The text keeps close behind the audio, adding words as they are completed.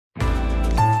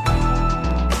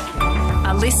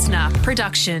listener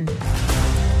production.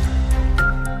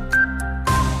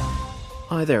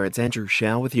 Hi there, it's Andrew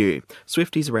Shaw with you.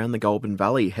 Swifties around the Goulburn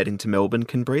Valley heading to Melbourne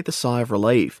can breathe a sigh of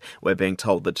relief. We're being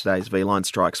told that today's V-Line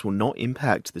strikes will not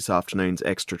impact this afternoon's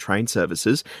extra train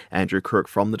services. Andrew Crook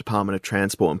from the Department of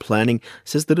Transport and Planning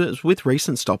says that it was with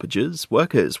recent stoppages,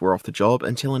 workers were off the job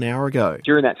until an hour ago.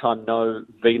 During that time, no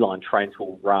V-Line trains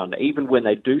will run. Even when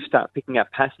they do start picking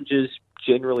up passengers,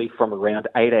 generally from around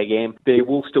 8 a.m, there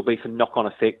will still be some knock-on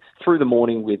effects through the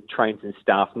morning with trains and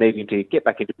staff needing to get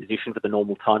back into position for the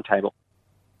normal timetable.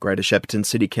 Greater Shepparton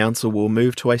City Council will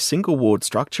move to a single ward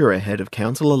structure ahead of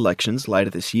council elections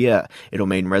later this year. It'll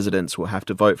mean residents will have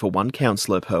to vote for one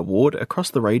councillor per ward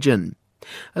across the region.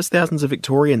 As thousands of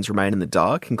Victorians remain in the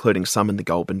dark, including some in the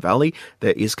Goulburn Valley,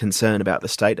 there is concern about the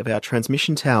state of our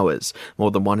transmission towers.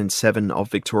 More than 1 in 7 of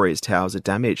Victoria's towers are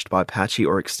damaged by patchy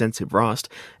or extensive rust.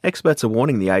 Experts are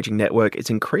warning the ageing network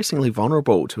is increasingly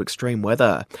vulnerable to extreme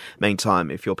weather. Meantime,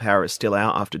 if your power is still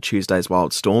out after Tuesday's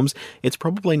wild storms, it's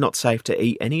probably not safe to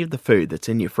eat any of the food that's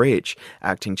in your fridge.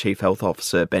 Acting Chief Health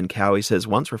Officer Ben Cowie says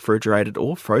once refrigerated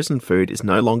or frozen food is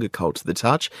no longer cold to the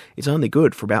touch, it's only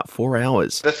good for about 4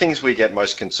 hours. The things we get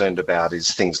most concerned about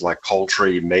is things like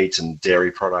poultry, meat and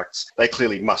dairy products. They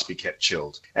clearly must be kept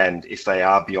chilled. And if they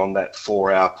are beyond that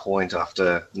 4-hour point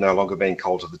after no longer being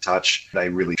cold to the touch, they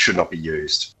really should not be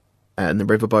used. And the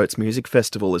Riverboats Music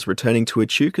Festival is returning to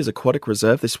Echuca's Aquatic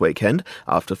Reserve this weekend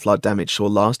after flood damage saw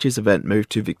last year's event move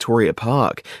to Victoria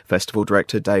Park. Festival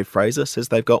director Dave Fraser says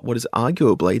they've got what is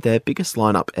arguably their biggest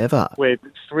lineup ever. We're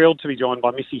thrilled to be joined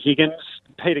by Missy Higgins,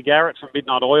 Peter Garrett from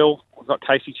Midnight Oil. We've got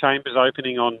Casey Chambers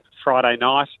opening on Friday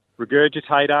night,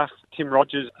 Regurgitator, Tim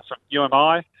Rogers from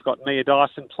UMI. We've got Mia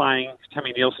Dyson playing,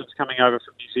 Tammy Nielsen's coming over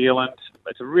from New Zealand.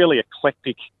 It's a really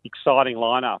eclectic, exciting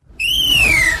lineup.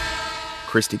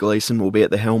 Christy Gleeson will be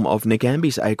at the helm of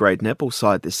Nagambi's A-grade netball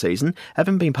side this season,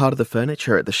 having been part of the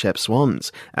furniture at the Shep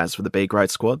Swans. As for the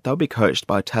B-grade squad, they'll be coached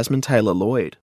by Tasman Taylor Lloyd.